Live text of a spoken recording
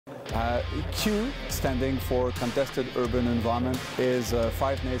Q, standing for Contested Urban Environment, is a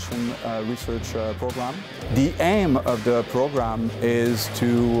five-nation research program. The aim of the program is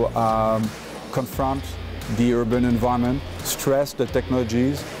to confront the urban environment, stress the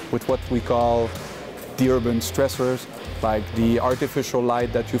technologies with what we call the urban stressors, like the artificial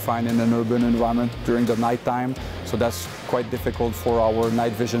light that you find in an urban environment during the nighttime. So that's quite difficult for our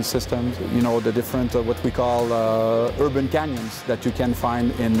night vision systems. You know, the different what we call urban canyons that you can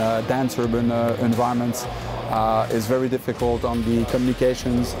find in dense urban environments is very difficult on the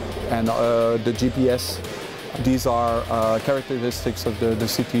communications and the GPS. These are characteristics of the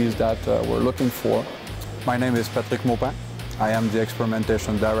cities that we're looking for. My name is Patrick Maupin. I am the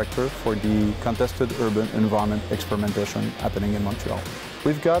experimentation director for the Contested Urban Environment experimentation happening in Montreal.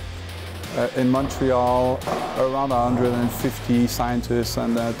 We've got in Montreal around 150 scientists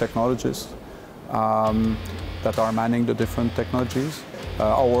and technologists that are manning the different technologies.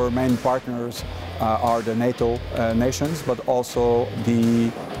 Our main partners are the NATO nations, but also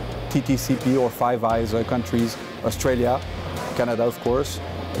the TTCP or Five Eyes countries, Australia, Canada of course,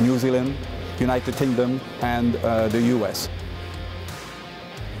 New Zealand, United Kingdom and the US.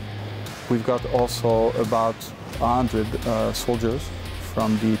 We've got also about 100 soldiers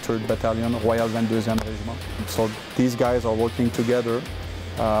from the 3rd Battalion, Royal 22e Regiment. So these guys are working together,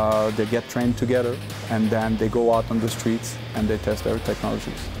 they get trained together, and then they go out on the streets and they test their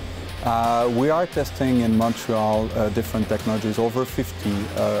technologies. We are testing in Montreal different technologies, over 50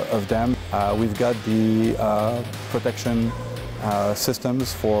 of them. We've got the protection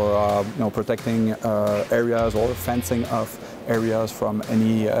systems for protecting areas or fencing off areas from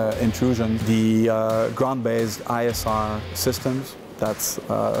any intrusion. The ground-based ISR systems, that's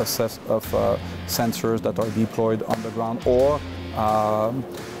a set of sensors that are deployed on the ground, or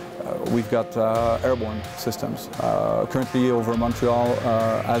we've got airborne systems. Currently over Montreal,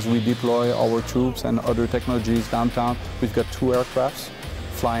 as we deploy our troops and other technologies downtown, we've got 2 aircrafts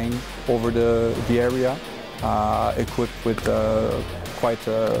flying over the area, equipped with quite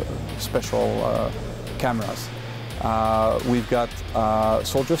special cameras. We've got a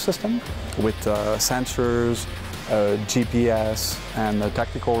soldier system with sensors, GPS and a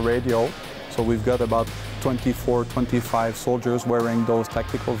tactical radio. So we've got about 24, 25 soldiers wearing those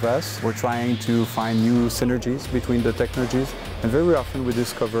tactical vests. We're trying to find new synergies between the technologies, and very often we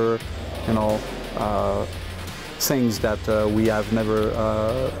discover, things that we have never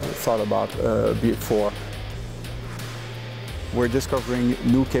thought about before. We're discovering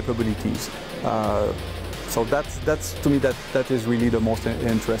new capabilities. So that's to me that is really the most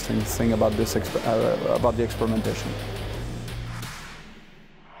interesting thing about this about the experimentation.